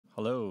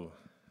Hello.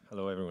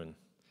 Hello, everyone.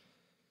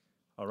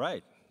 All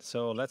right,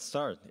 so let's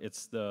start.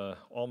 It's the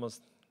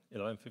almost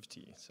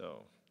 11:50,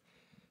 so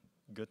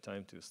good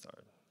time to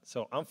start.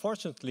 So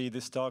unfortunately,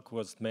 this talk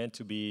was meant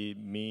to be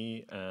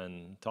me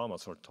and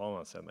Thomas, or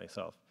Thomas and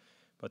myself.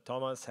 But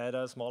Thomas had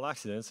a small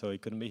accident, so he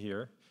couldn't be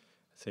here.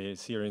 So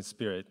he's here in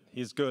spirit.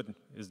 He's good.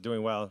 He's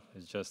doing well.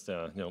 It's just,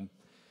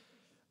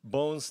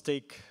 bones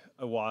take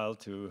a while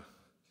to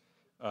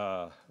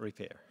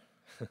repair.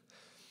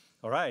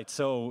 All right,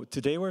 so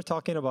today we're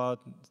talking about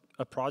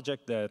a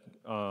project that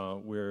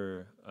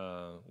we're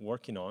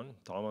working on,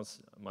 Thomas,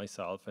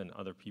 myself, and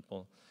other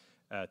people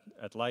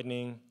at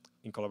Lightning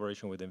in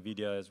collaboration with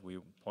NVIDIA, as we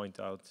point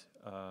out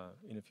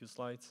in a few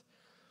slides.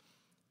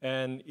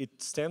 And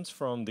it stems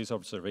from this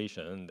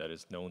observation that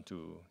is known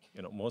to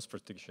most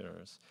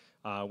practitioners.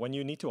 When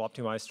you need to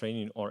optimize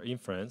training or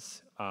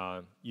inference,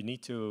 you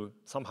need to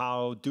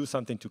somehow do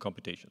something to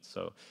computation.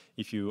 So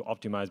if you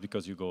optimize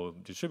because you go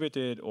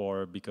distributed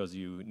or because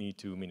you need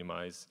to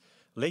minimize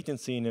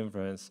latency in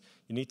inference,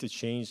 you need to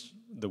change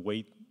the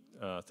way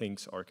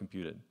things are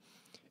computed.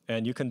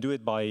 And you can do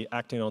it by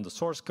acting on the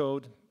source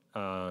code.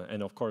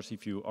 And of course,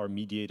 if you are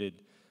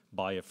mediated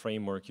by a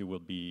framework, you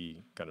will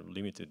be kind of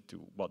limited to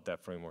what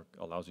that framework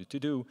allows you to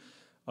do.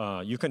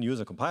 You can use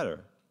a compiler,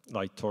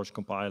 like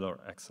torch.compile or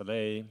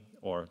XLA,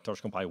 or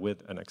torch.compile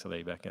with an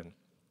XLA backend.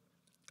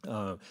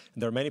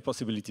 There are many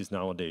possibilities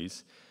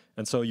nowadays.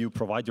 And so you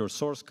provide your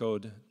source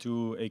code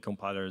to a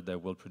compiler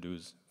that will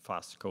produce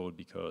fast code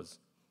because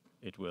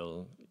it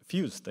will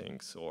fuse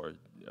things or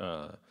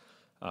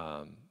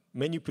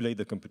manipulate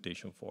the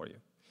computation for you.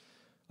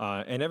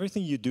 And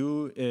everything you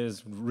do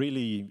is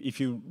really,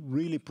 if you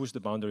really push the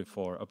boundary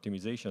for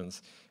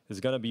optimizations, it's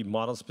going to be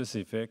model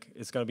specific.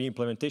 It's going to be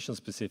implementation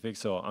specific.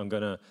 So I'm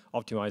going to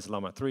optimize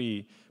Llama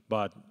 3,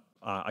 but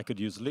I could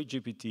use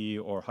LeetGPT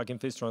or Hugging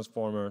Face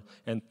Transformer,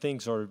 and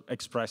things are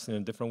expressed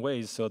in different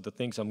ways. So the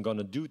things I'm going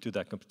to do to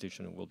that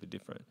computation will be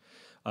different.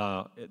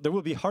 There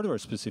will be hardware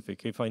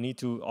specific. If I need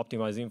to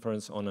optimize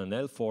inference on an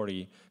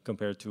L40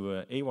 compared to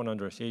an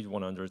A100,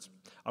 A100s,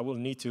 I will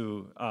need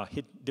to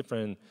hit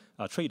different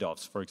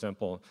trade-offs. For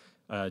example,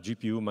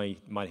 GPU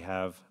might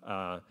have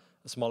a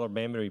smaller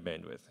memory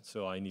bandwidth,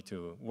 so I need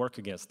to work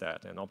against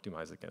that and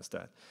optimize against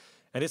that.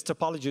 And it's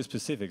topology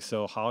specific.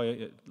 So how,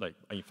 like,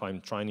 if I'm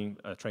training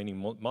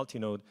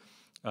multi-node,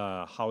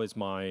 how is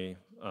my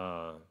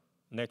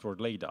network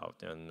laid out,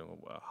 and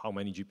how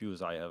many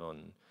GPUs I have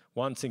on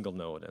one single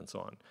node, and so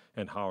on,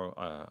 and how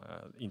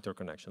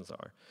interconnections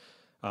are.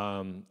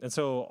 And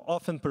so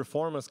often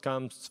performance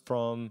comes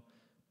from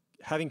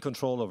having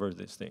control over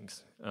these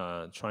things,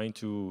 trying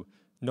to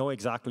know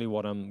exactly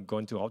what I'm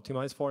going to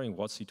optimize for in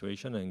what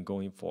situation and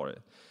going for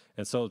it.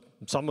 And so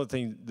some of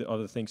the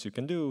other things you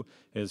can do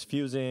is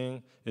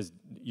fusing, is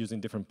using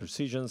different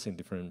precisions in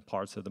different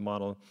parts of the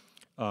model,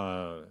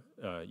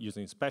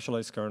 using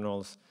specialized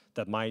kernels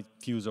that might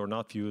fuse or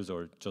not fuse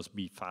or just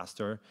be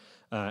faster,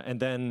 and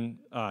then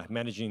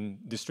managing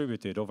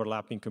distributed,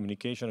 overlapping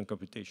communication and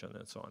computation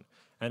and so on.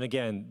 And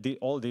again,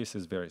 all this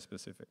is very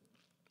specific.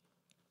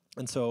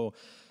 And so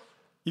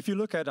if you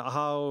look at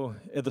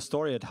the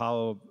story at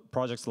how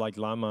projects like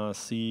Llama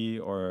C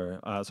or,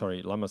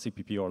 Llama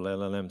CPP or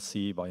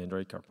LLM-C by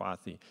Andrei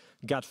Karpathy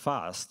got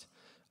fast,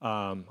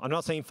 I'm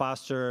not saying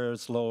faster,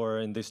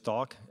 slower in this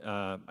talk.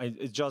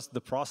 It's just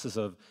the process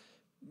of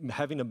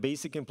having a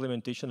basic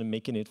implementation and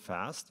making it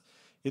fast.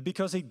 It's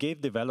because it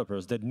gave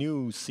developers that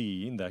knew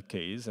C in that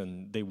case,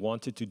 and they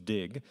wanted to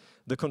dig,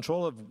 the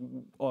control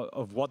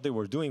of what they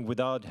were doing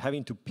without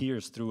having to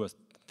pierce through a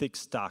thick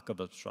stack of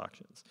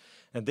abstractions.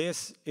 And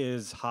this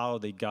is how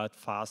they got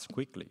fast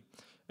quickly,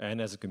 and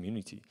as a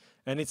community.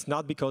 And it's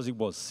not because it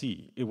was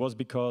C. It was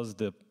because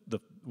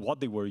what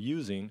they were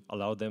using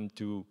allowed them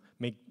to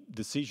make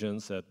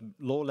decisions at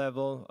low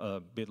level, a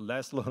bit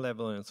less low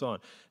level, and so on.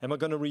 Am I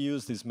going to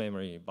reuse this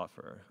memory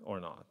buffer or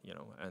not?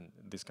 And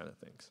these kind of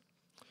things.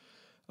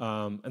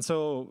 And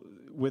so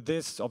with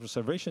this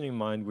observation in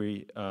mind,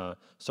 we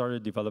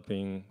started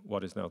developing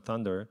what is now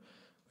Thunder,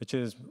 which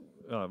is,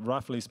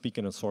 roughly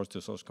speaking, a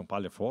source-to-source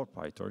compiler for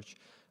PyTorch.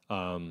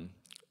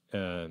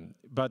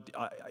 But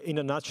in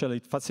a nutshell,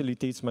 it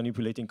facilitates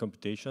manipulating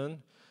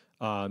computation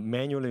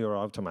manually or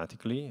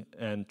automatically,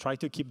 and try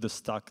to keep the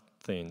stack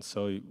thin.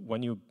 So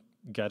when you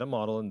get a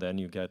model and then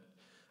you get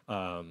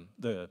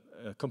the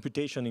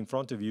computation in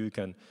front of you, you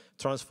can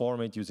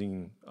transform it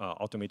using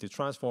automated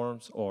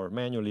transforms or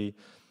manually,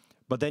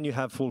 but then you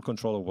have full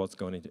control of what's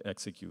going to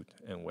execute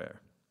and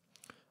where.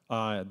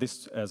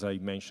 This, as I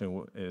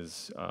mentioned,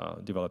 is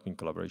developed in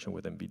collaboration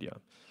with NVIDIA.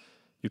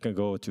 You can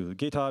go to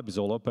GitHub, it's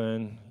all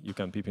open. You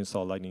can pip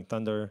install Lightning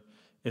Thunder.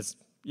 It's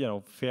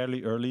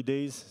fairly early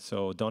days,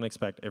 so don't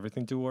expect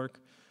everything to work.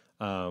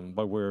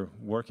 But we're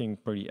working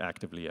pretty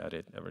actively at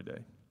it every day.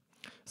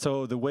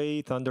 So the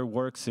way Thunder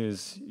works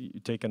is you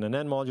take an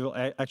NN module,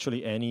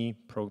 actually any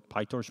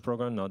PyTorch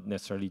program, not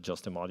necessarily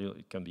just a module.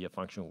 It can be a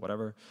function,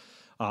 whatever.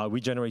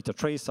 We generate a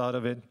trace out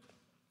of it,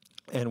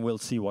 and we'll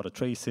see what a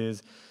trace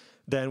is.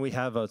 Then we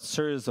have a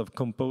series of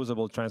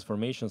composable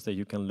transformations that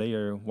you can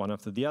layer one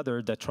after the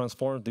other that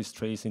transform this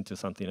trace into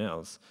something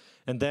else.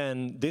 And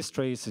then this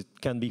trace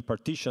can be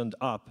partitioned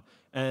up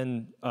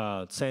and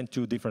sent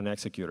to different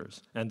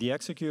executors. And the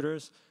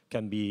executors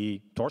can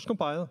be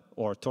torch.compile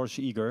or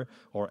torch.eager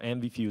or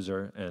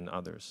nvFuser and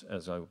others,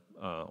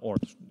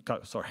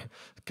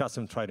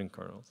 custom Triton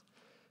kernels.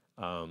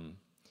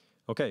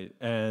 Okay,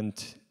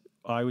 and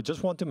I would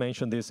just want to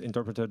mention this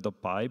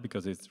interpreter.py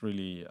because it's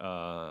really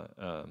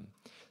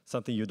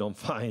something you don't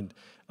find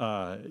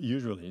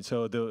usually.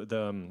 So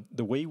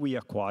the way we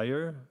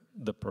acquire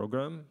the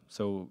program,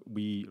 so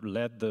we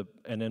let the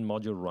NN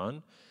module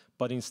run,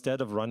 but instead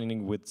of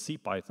running with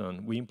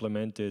CPython, we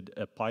implemented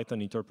a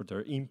Python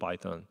interpreter in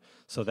Python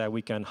so that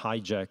we can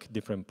hijack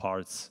different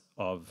parts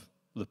of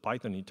the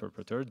Python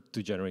interpreter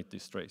to generate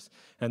this trace.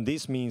 And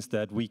this means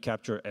that we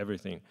capture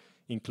everything,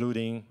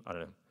 including, I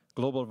don't know,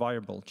 global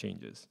variable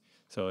changes.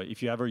 So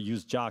if you ever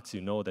use JAX,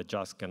 you know that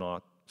JAX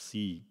cannot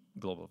see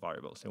global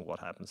variables and what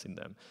happens in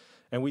them.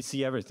 And we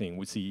see everything.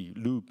 We see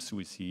loops,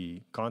 we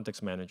see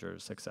context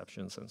managers,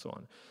 exceptions, and so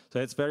on. So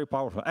it's very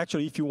powerful.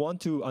 Actually, if you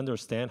want to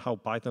understand how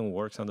Python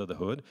works under the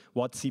hood,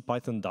 what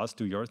CPython does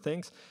to your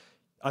things,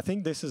 I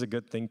think this is a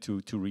good thing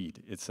to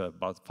read. It's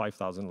about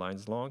 5,000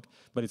 lines long,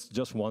 but it's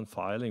just one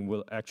file and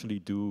will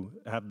actually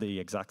have the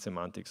exact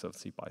semantics of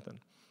CPython.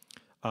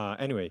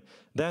 Anyway,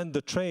 then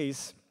the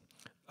trace,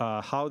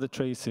 how the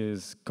trace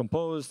is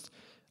composed.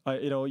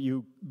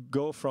 You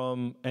go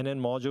from NN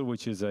module,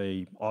 which is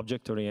a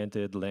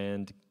object-oriented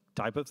land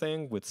type of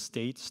thing with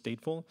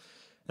stateful.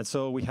 And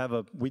so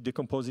we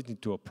decompose it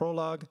into a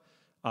prologue,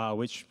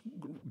 which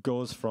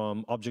goes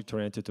from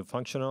object-oriented to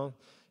functional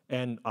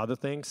and other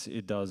things.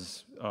 It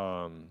does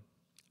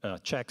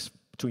checks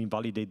to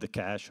invalidate the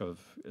cache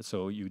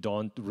so you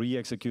don't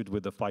re-execute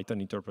with the Python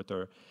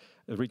interpreter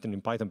written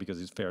in Python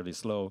because it's fairly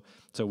slow.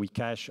 So we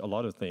cache a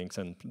lot of things,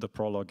 and the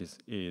prologue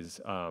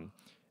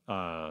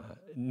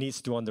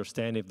needs to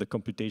understand if the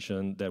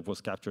computation that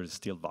was captured is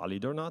still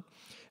valid or not.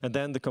 And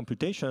then the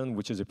computation,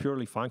 which is a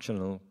purely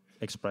functional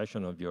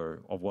expression of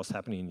what's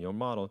happening in your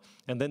model,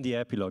 and then the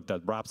epilogue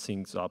that wraps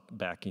things up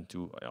back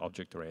into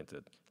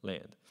object-oriented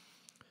land.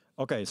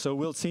 Okay, so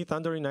we'll see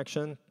Thunder in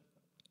action.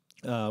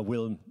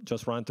 We'll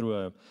just run through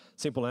a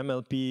simple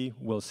MLP.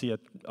 We'll see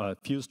a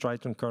fused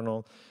Triton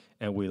kernel,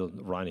 and we'll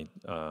run it.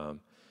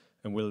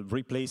 And we'll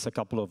replace a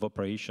couple of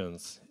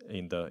operations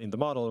in the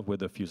model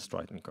with a fused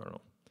Triton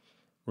kernel.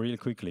 Really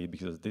quickly,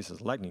 because this is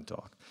lightning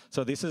talk.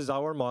 So this is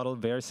our model,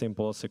 very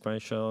simple,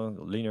 sequential,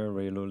 linear,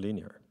 ReLU,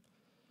 linear.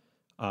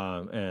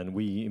 And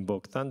we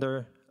invoke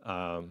Thunder.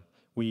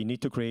 We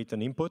need to create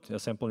an input, a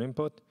sample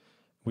input.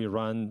 We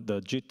run the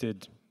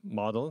JITted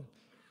model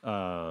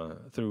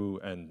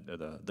through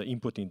the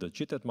input in the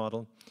JITted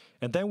model.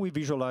 And then we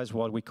visualize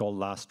what we call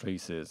last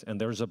traces. And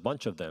there's a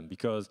bunch of them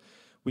because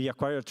we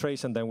acquire a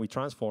trace and then we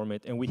transform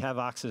it, and we have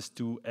access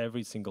to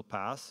every single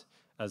pass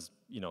as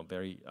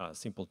very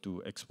simple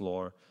to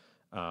explore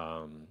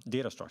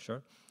data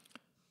structure.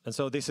 And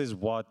so this is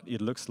what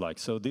it looks like.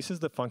 So this is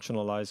the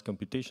functionalized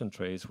computation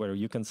trace where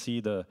you can see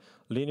the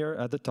linear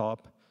at the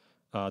top.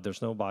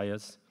 There's no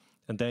bias.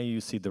 And then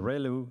you see the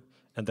ReLU,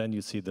 and then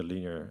you see the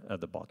linear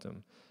at the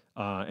bottom.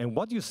 And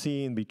what you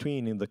see in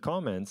between in the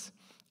comments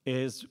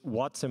is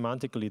what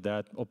semantically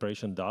that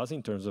operation does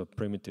in terms of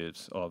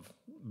primitives of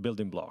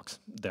building blocks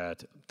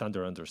that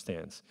Thunder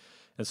understands.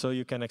 And so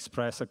you can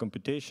express a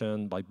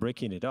computation by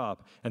breaking it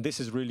up. And this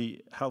is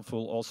really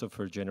helpful also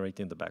for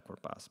generating the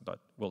backward pass, but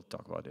we'll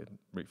talk about it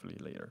briefly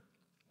later.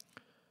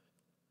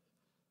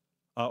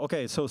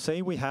 Okay, so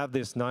say we have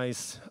this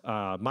nice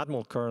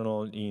matmul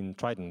kernel in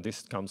Triton.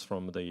 This comes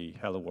from the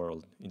Hello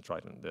World in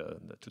Triton, the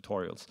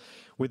tutorials.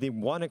 With the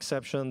one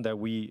exception that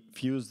we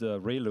fuse the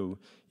ReLU.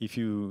 If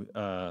you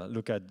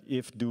look at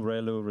if do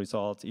ReLU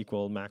results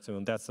equal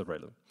maximum, that's the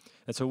ReLU.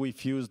 And so we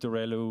fuse the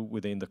ReLU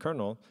within the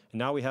kernel. And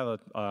now we have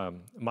a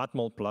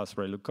matmul plus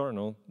ReLU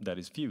kernel that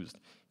is fused.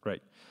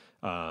 Great.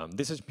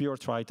 This is pure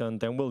Triton.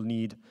 Then we'll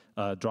need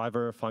a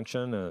driver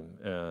function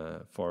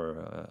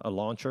for a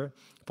launcher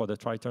for the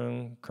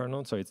Triton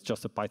kernel. So it's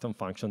just a Python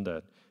function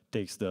that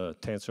takes the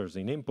tensors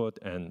in input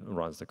and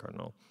runs the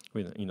kernel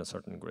in a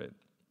certain grid.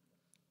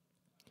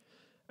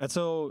 And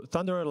so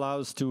Thunder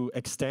allows to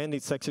extend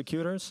its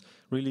executors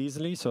really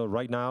easily. So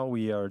right now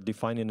we are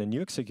defining a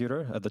new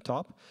executor at the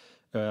top.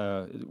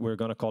 We're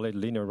going to call it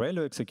linear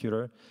ReLU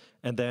executor.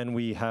 And then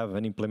we have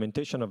an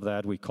implementation of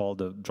that we call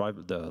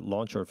the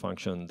launcher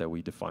function that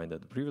we defined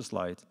at the previous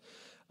slide.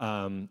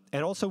 And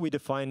also we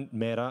define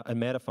a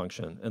meta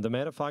function. And the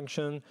meta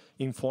function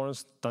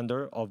informs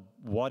Thunder of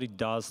what it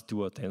does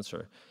to a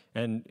tensor.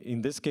 And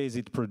in this case,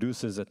 it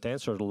produces a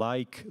tensor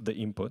like the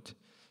input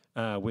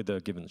with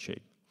a given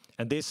shape.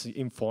 And this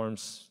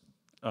informs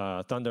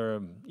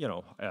Thunder,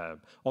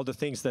 all the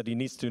things that it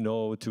needs to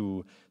know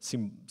to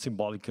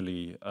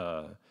symbolically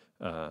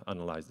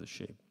analyze the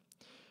shape.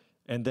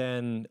 And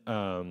then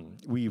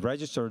we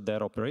register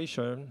that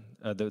operation,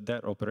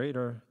 that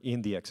operator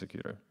in the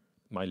executor,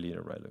 my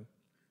linear ReLU.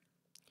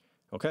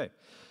 Okay.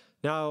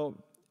 Now,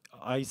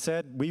 I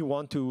said we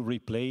want to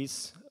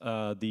replace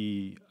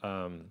the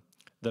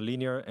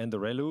linear and the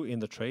ReLU in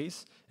the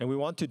trace, and we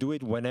want to do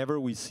it whenever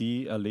we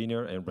see a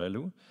linear and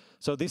ReLU.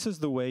 So this is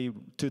the way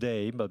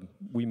today, but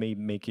we may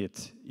make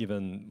it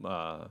even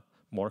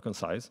more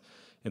concise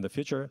in the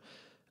future.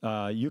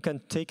 You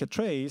can take a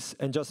trace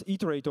and just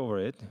iterate over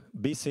it.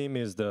 bsim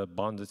is the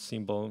bounded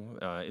symbol.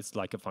 It's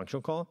like a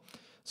function call.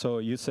 So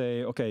you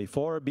say, okay,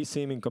 for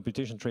bsim in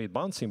computation trace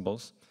bound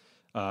symbols,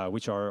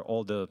 which are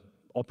all the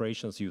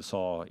operations you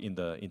saw in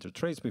the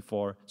intertrace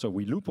before. So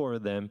we loop over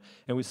them,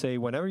 and we say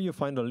whenever you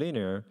find a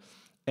linear,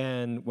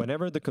 and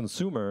whenever the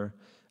consumer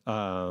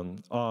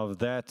of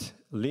that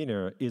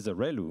linear is a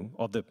ReLU,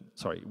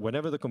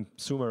 whenever the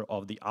consumer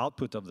of the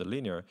output of the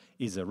linear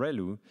is a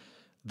ReLU,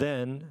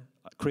 then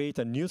create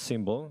a new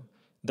symbol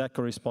that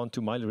corresponds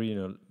to my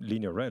linear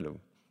ReLU,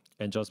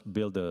 and just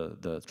build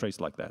the trace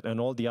like that. And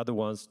all the other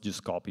ones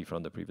just copy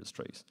from the previous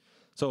trace.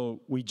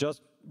 So we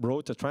just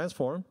wrote a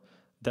transform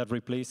that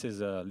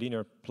replaces a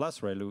linear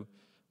plus ReLU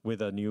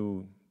with a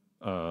new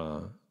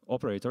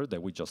operator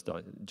that we just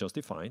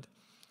defined.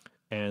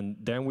 And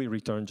then we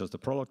return just the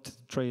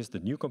product trace, the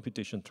new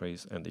computation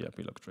trace, and the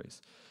epilogue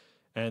trace.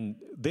 And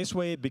this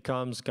way it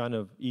becomes kind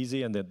of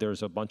easy, and that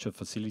there's a bunch of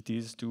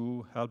facilities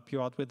to help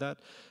you out with that,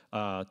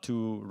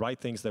 to write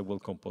things that will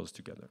compose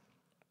together.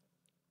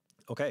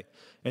 Okay,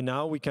 and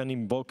now we can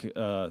invoke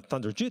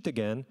ThunderJIT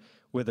again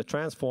with the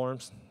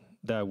transforms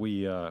that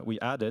we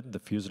added, the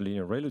fuse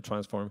linear ReLU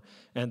transform,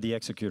 and the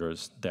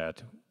executors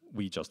that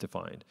we just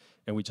defined,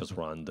 and we just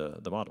run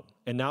the model.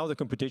 And now the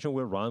computation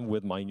will run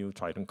with my new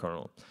Triton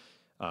kernel.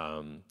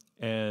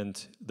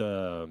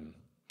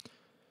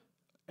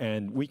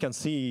 And we can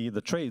see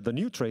the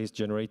new trace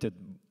generated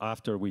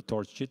after we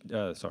torch JIT,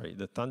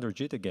 the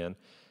ThunderJIT again,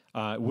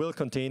 will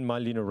contain my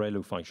linear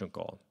ReLU function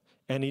call.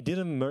 And it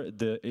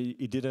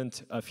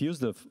didn't fuse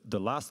the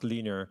last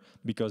linear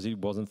because it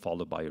wasn't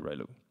followed by a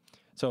ReLU.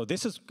 So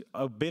this is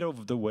a bit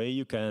of the way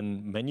you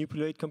can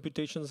manipulate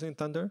computations in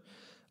Thunder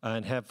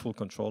and have full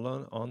control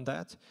on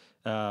that.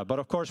 But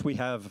of course, we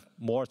have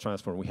more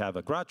transform. We have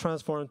a grad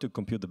transform to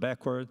compute the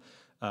backward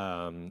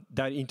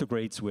that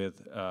integrates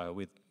with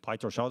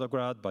PyTorch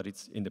AutoGrad, but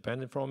it's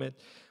independent from it.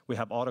 We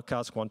have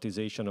autocast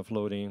quantization of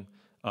loading,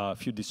 a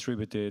few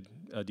distributed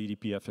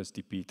DDP,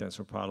 FSTP,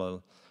 tensor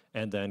parallel,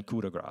 and then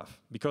CUDA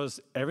graph. Because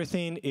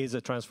everything is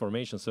a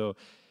transformation, so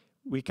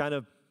we kind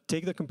of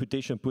take the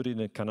computation, put it in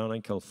a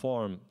canonical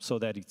form so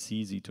that it's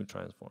easy to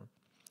transform.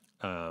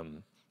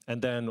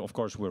 And then, of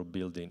course, we're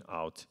building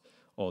out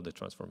all the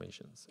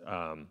transformations.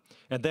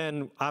 And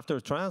then after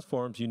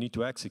transforms, you need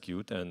to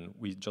execute, and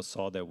we just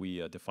saw that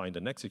we defined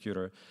an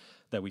executor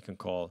that we can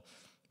call.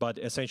 But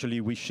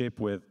essentially, we ship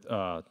with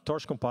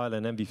torch.compile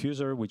and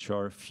nvFuser, which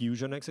are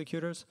fusion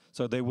executors.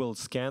 So they will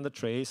scan the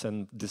trace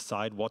and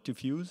decide what to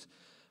fuse.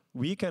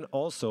 We can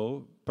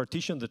also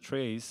partition the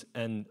trace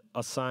and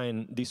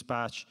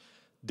dispatch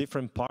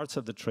different parts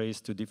of the trace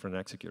to different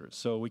executors.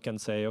 So we can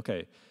say,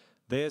 okay,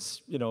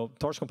 this,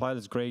 torch.compile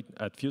is great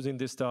at fusing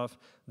this stuff.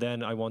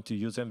 Then I want to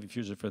use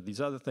nvFuser for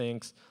these other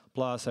things.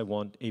 Plus, I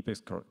want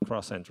Apex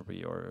cross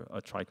entropy or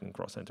a Triton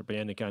cross entropy,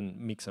 and it can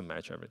mix and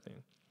match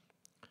everything.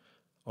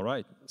 All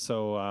right,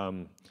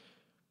 so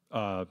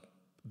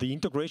the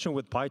integration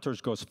with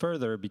PyTorch goes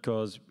further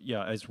because,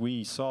 as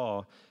we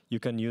saw, you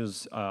can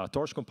use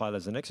torch.compile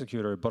as an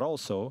executor, but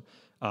also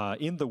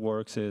in the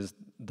works is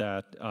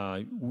that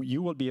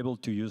you will be able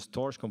to use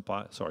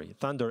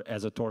Thunder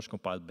as a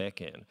torch.compile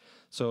backend.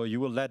 So you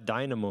will let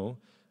Dynamo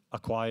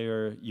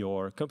acquire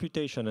your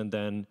computation and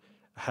then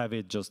have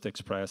it just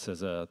express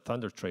as a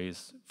Thunder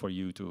trace for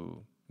you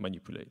to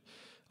manipulate.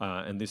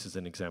 And this is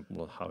an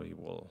example of how it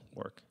will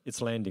work.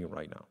 It's landing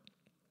right now.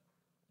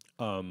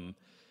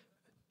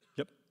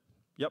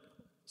 Yep.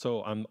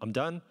 So I'm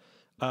done.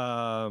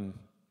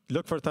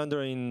 Look for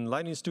Thunder in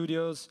Lightning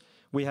Studios.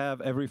 We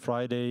have every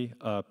Friday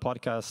a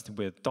podcast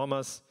with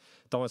Thomas.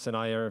 Thomas and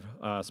I are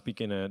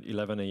speaking at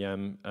 11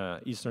 a.m.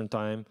 Eastern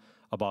time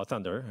about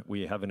Thunder.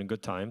 We're having a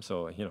good time,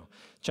 so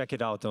check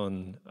it out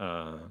on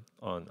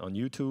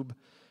YouTube.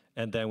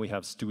 And then we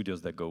have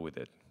studios that go with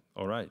it.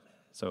 All right.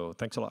 So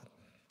thanks a lot.